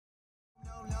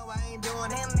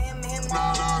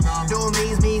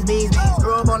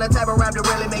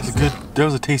That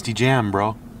was a tasty jam,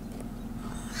 bro.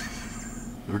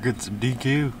 We're getting some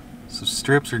DQ, some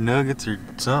strips or nuggets or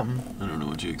something. I don't know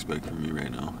what you expect from me right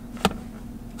now.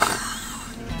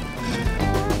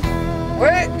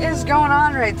 What is going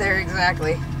on right there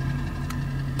exactly?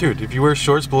 Dude, if you wear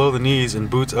shorts below the knees and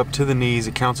boots up to the knees,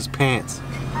 it counts as pants.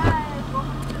 Hi,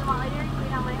 welcome to the Dairy Queen.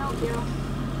 How may I help you?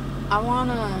 I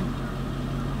wanna...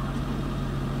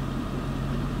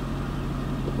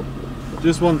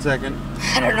 Just 1 second.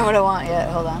 I don't know what I want yet.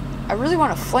 Hold on. I really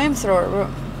want a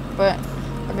flamethrower, but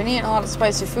I've been eating a lot of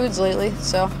spicy foods lately,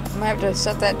 so I might have to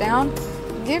set that down.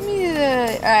 Give me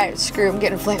the... Alright, screw it. I'm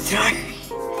getting a flamethrower.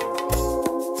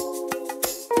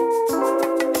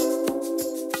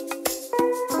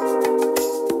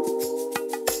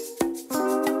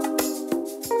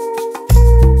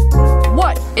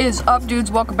 What is up, dudes?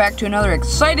 Welcome back to another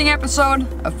exciting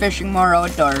episode of Fishing More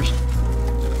Outdoors.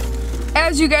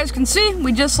 As you guys can see,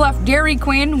 we just left Dairy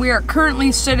Queen. We are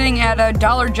currently sitting at a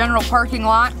Dollar General parking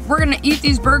lot. We're gonna eat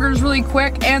these burgers really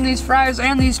quick, and these fries,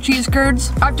 and these cheese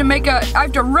curds. I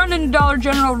have to run into Dollar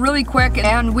General really quick,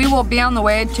 and we will be on the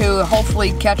way to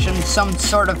hopefully catching some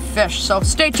sort of fish. So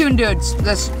stay tuned, dudes.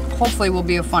 This hopefully will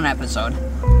be a fun episode.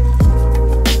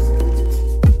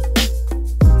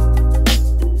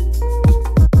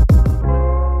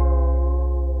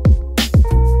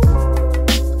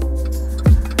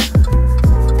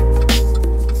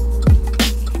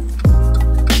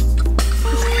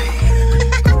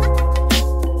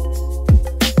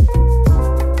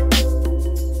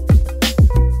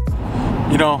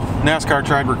 You know, NASCAR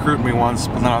tried recruiting me once,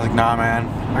 but then I was like, nah, man,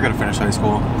 I gotta finish high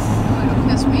school. It'll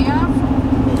piss me off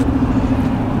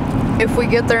if we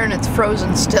get there and it's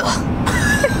frozen still.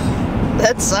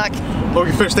 That'd suck. Oh,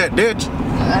 you fished that ditch?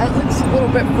 That looks a little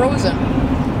bit frozen.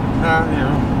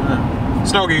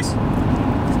 Snow geese.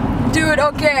 Dude,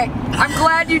 okay. I'm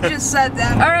glad you just said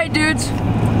that. Alright, dudes.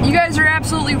 You guys are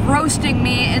absolutely roasting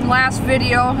me in last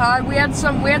video. We had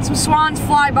some swans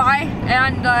fly by,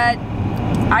 and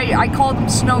I called them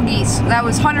snow geese. That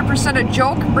was 100% a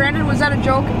joke. Brandon, was that a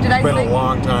joke? Did I think? It's been a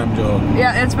long time joke.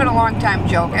 Yeah, it's been a long time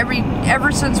joke.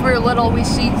 Ever since we were little, we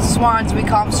see swans, we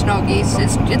call them snow geese.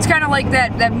 It's kind of like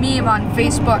that meme on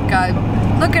Facebook.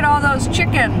 Look at all those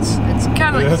chickens. It's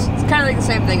kind of like the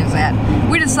same thing as that.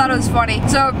 We just thought it was funny.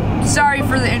 So sorry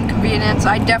for the inconvenience.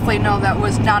 I definitely know that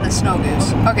was not a snow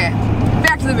goose. Okay,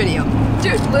 back to the video.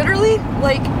 Dude, literally,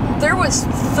 like, there was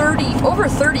over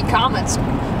 30 comments.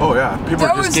 Oh yeah, people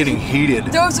are just getting heated.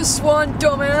 That was a swan,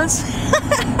 dumbass.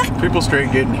 People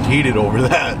straight getting heated over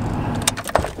that.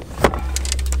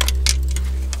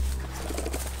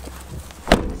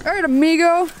 Alright,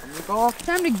 amigo.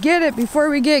 Time to get it before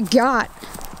we get got.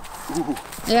 Ooh.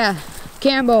 Yeah,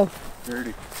 Cambo.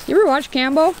 Dirty. You ever watch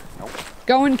Cambo? Nope.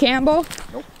 Going Cambo?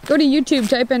 Nope. Go to YouTube,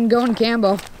 type in Going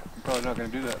Cambo. I'm probably not gonna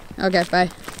do that. Okay,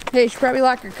 bye. Hey, you should probably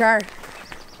lock your car.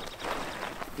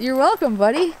 You're welcome,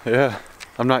 buddy. Yeah,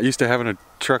 I'm not used to having a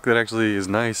truck that actually is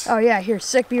nice. Oh yeah, here,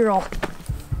 sick B-roll.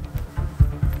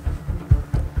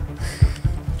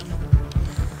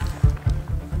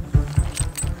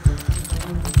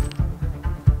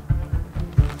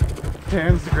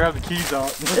 Hands to grab the keys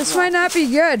out. This might not be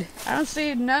good. I don't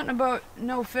see nothing about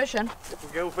no fishing. If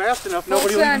we go fast enough,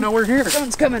 nobody will even know we're here.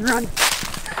 Someone's coming, run.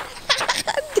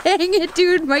 Dang it,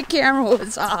 dude, my camera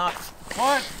was off.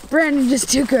 What? Brandon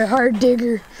just took a hard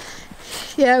digger.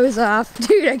 Yeah, it was off.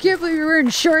 Dude, I can't believe you're wearing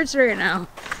shorts right now.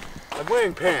 I'm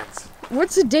wearing pants.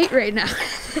 What's the date right now?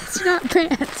 It's not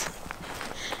pants.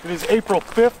 It is April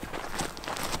 5th,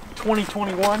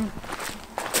 2021.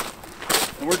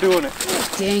 And we're doing it.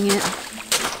 Dang it.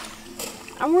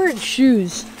 I'm wearing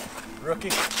shoes.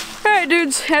 Rookie. Alright,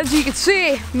 dudes, as you can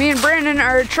see, me and Brandon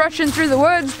are trudging through the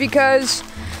woods because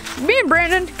me and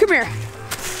Brandon, come here.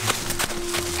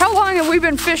 How long have we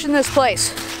been fishing this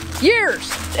place?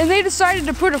 Years. And they decided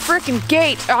to put a freaking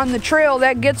gate on the trail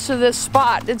that gets to this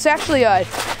spot. It's actually a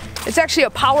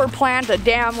power plant, a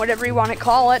dam, whatever you want to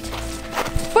call it.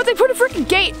 But they put a freaking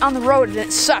gate on the road, and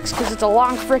it sucks because it's a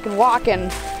long freaking walk.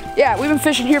 And yeah, we've been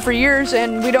fishing here for years,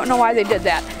 and we don't know why they did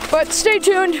that. But stay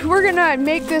tuned. We're gonna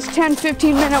make this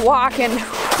 10-15 minute walk, and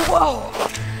whoa,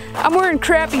 I'm wearing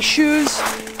crappy shoes.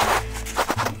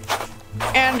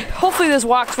 And hopefully this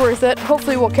walk's worth it.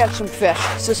 Hopefully we'll catch some fish.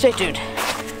 So stay tuned.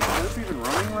 Is this even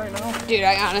running right now? Dude,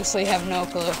 I honestly have no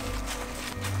clue.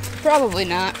 Probably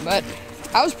not, but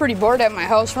I was pretty bored at my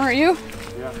house, weren't you?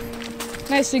 Yeah.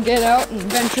 Nice to get out and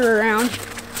venture around.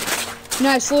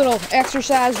 Nice little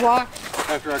exercise walk.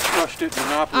 After I crushed it in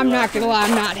Monopoly. I'm not gonna lie,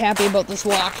 I'm not happy about this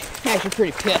walk. I'm actually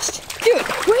pretty pissed. Dude,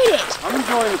 quit it! I'm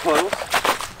enjoying the puddles.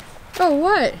 Oh,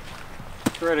 what?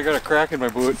 That's right, I got a crack in my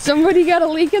boot. Somebody got a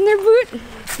leak in their boot?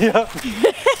 Yeah.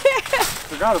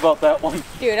 Forgot about that one.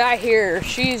 Dude, I hear her.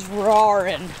 She's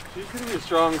roaring. She's gonna be a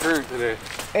strong current today.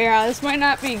 Yeah, this might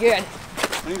not be good.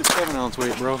 I need a 7-ounce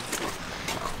weight, bro.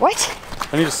 What?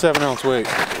 I need a 7-ounce weight.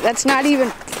 That's not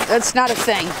a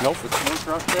thing. Nope, it's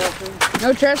no trespassing.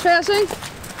 No trespassing?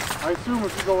 I assume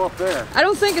if you go up there. I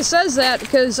don't think it says that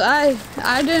because I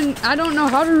don't know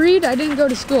how to read. I didn't go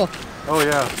to school. Oh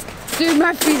yeah. Dude,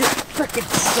 my feet are freaking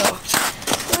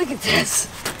soaked. Look at this.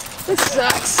 This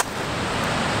sucks.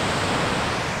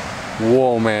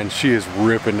 Whoa, man, she is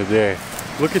ripping today.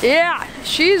 Look at. Yeah,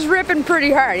 she's ripping pretty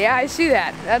hard. Yeah, I see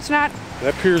that. That's not.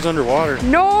 That pier's underwater.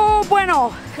 No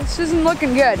bueno. This isn't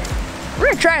looking good. We're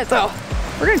gonna try it though.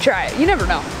 We're gonna try it. You never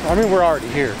know. I mean, we're already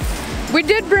here. We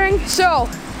did bring, so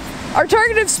our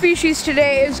targeted species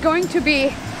today is going to be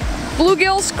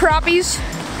bluegills, crappies,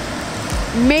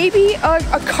 maybe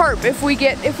a carp if we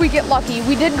get lucky.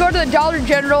 We did go to the Dollar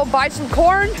General, buy some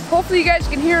corn. Hopefully you guys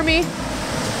can hear me.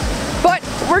 But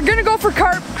we're gonna go for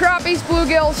carp, crappies,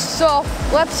 bluegills. So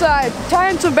let's tie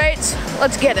in some baits.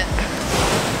 Let's get it.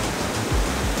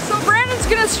 So Brandon's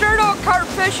gonna start out carp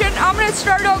fishing. I'm gonna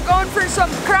start out going for some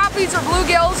crappies or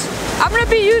bluegills. I'm gonna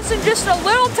be using just a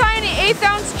little tiny 1/8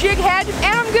 ounce jig head,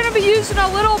 and I'm gonna be using a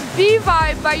little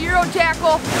B-Vibe by Euro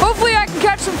Tackle. Hopefully I can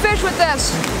catch some fish with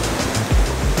this.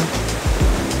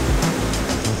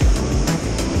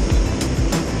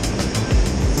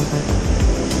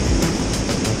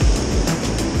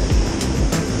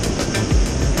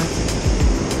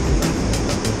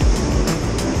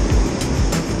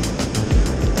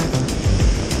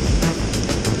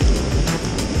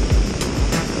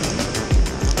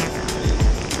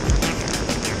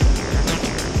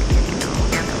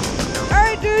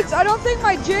 I don't think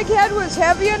my jig head was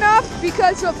heavy enough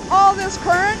because of all this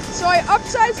current, so I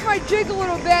upsized my jig a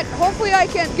little bit. Hopefully I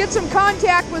can get some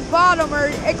contact with bottom or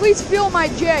at least feel my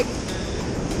jig.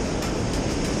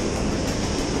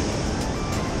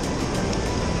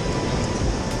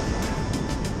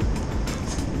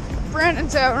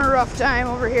 Brandon's having a rough time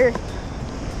over here.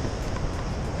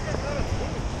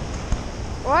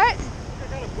 What? I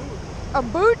got a boot. A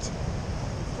boot?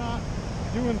 It's not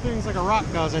doing things like a rock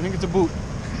does. I think it's a boot.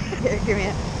 Here, give me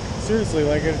it. Seriously,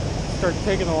 like it started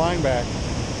taking the line back.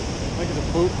 I think it's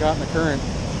a boot got in the current.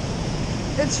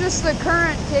 It's just the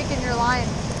current taking your line.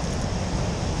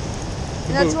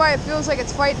 And that's why it feels like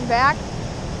it's fighting back.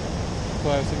 That's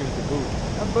why I was thinking it's a boot.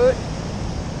 A boot.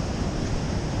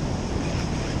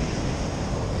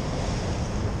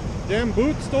 Damn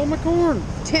boot stole my corn.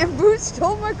 Damn boot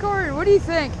stole my corn. What do you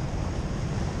think?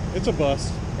 It's a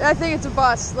bust. I think it's a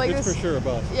bust. Like it's this. for sure a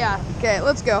bust. Yeah. Okay,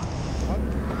 let's go.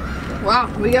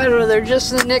 Wow, we got over there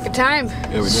just in the nick of time.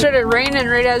 Yeah, we did. Started raining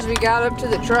right as we got up to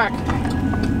the truck.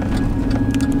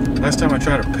 Last time I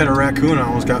tried to pet a raccoon, I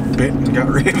almost got bit and got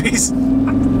rabies.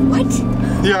 What?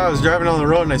 Yeah, I was driving down the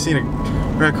road and I seen a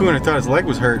raccoon. I thought its leg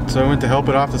was hurt, so I went to help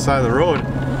it off the side of the road.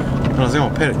 And I was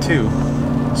gonna pet it too.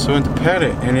 So I went to pet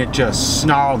it, and it just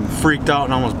snarled and freaked out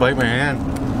and almost bit my hand.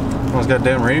 I almost got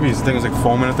damn rabies. The thing was like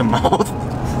foaming at the mouth.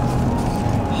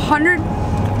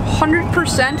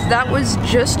 100% that was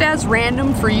just as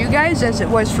random for you guys as it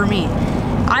was for me.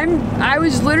 I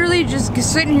was literally just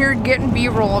sitting here getting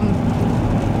B-roll, and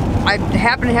I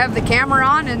happened to have the camera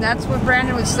on, and that's what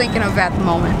Brandon was thinking of at the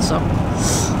moment. So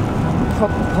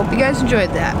hope you guys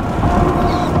enjoyed that.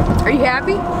 Are you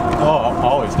happy? Oh, I'm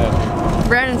always happy.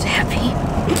 Brandon's happy.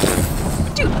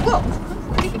 Dude, whoa,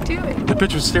 what are you doing? The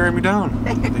bitch was staring me down.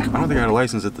 I don't think I had a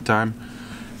license at the time.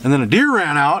 And then a deer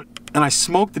ran out, and I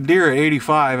smoked the deer at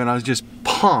 85, and I was just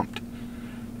pumped.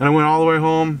 And I went all the way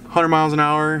home, 100 miles an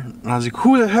hour, and I was like,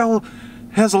 who the hell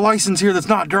has a license here that's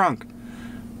not drunk?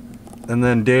 And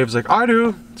then Dave's like, I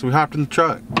do. So we hopped in the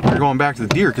truck. We were going back to the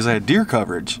deer because I had deer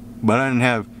coverage, but I didn't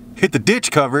have hit the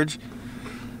ditch coverage.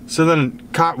 So then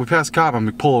we passed the cop, I'm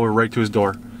like, pull over right to his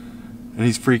door. And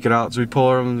he's freaking out, so we pull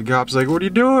over, and the cop's like, what are you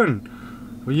doing?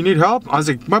 Well, you need help? I was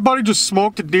like, my buddy just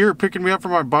smoked a deer picking me up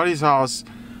from my buddy's house.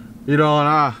 You know,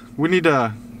 and we need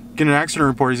to get an accident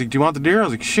report. He's like, do you want the deer? I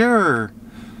was like, sure.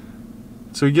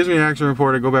 So he gives me an accident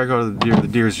report. I go back out to the deer. The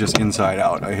deer's just inside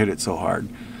out. I hit it so hard.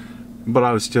 But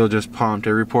I was still just pumped.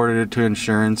 I reported it to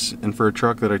insurance, and for a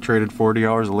truck that I traded 40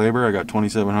 hours of labor, I got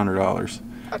 $2,700.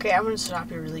 Okay, I'm gonna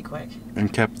stop you really quick.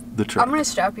 And kept the truck. I'm gonna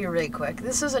stop you really quick.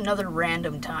 This is another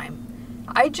random time.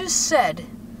 I just said,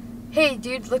 hey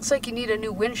dude, looks like you need a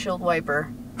new windshield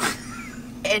wiper.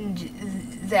 And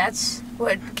that's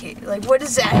what, like, what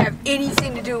does that have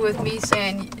anything to do with me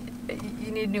saying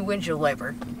you need a new windshield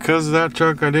wiper? Because of that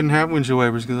truck, I didn't have windshield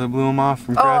wipers because I blew them off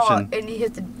from crashing. Oh, and you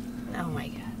hit the, oh my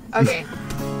god. Okay.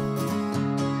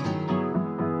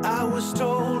 was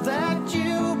told that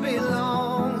you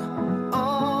belong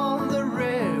on the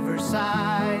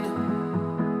riverside,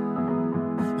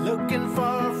 looking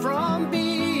far from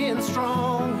being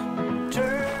strong.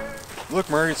 Look,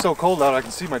 Murray, it's so cold out I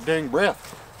can see my dang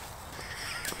breath.